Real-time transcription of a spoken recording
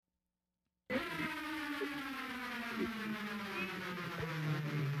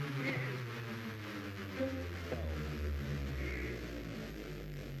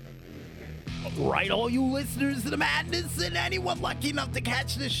right, all you listeners to the madness and anyone lucky enough to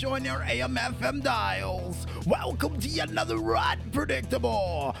catch this show on your AM/FM dials, welcome to yet another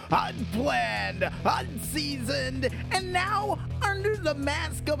unpredictable, unplanned, unseasoned, and now under the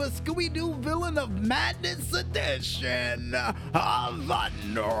mask of a Scooby-Doo villain of madness edition of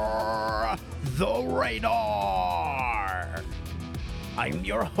Under the Radar. I'm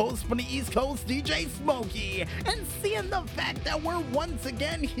your host from the East Coast, DJ Smokey, and seeing the fact that we're once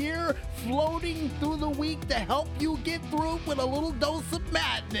again here floating through the week to help you get through with a little dose of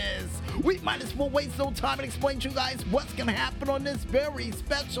madness, we might as well waste no time and explain to you guys what's going to happen on this very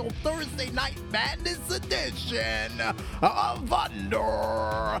special Thursday Night Madness edition of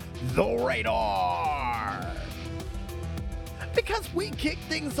Under the Radar. Because we kick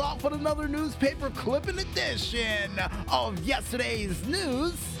things off with another newspaper clipping edition of yesterday's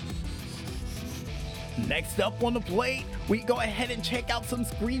news. Next up on the plate, we go ahead and check out some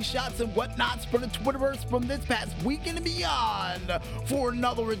screenshots and whatnots from the Twitterverse from this past weekend and beyond for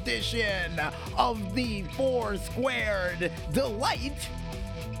another edition of the Four Squared Delight.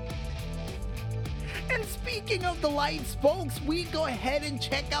 And speaking of delights, folks, we go ahead and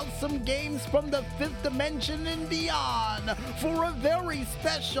check out some games from the Fifth Dimension and beyond for a very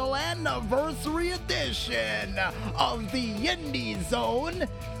special anniversary edition of the Indie Zone.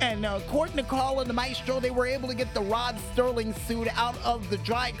 And according to Carl and the Maestro, they were able to get the Rod Sterling suit out of the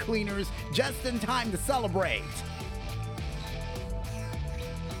dry cleaners just in time to celebrate.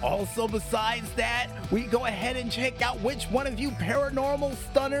 Also, besides that, we go ahead and check out which one of you paranormal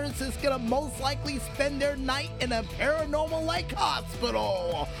stunners is going to most likely spend their night in a paranormal-like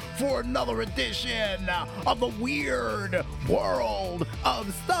hospital for another edition of the Weird World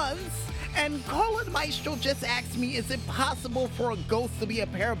of Stunts. And Colin Maestro just asked me, is it possible for a ghost to be a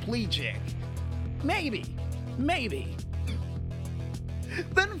paraplegic? Maybe.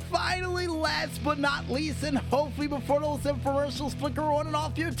 Then finally, last but not least, and hopefully before those infomercials flicker on and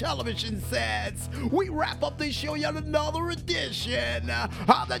off your television sets, we wrap up this show yet another edition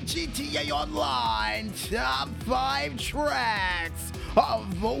of the GTA Online Top 5 Tracks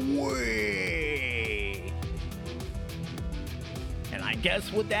of the Week. And I guess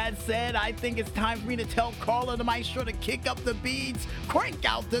with that said, I think it's time for me to tell Carla the Maestro to kick up the beats, crank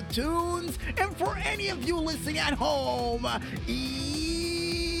out the tunes, and for any of you listening at home,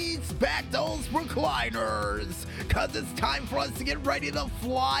 back those recliners, cause it's time for us to get ready to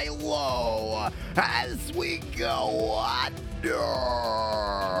fly low as we go under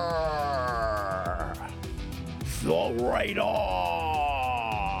the radar.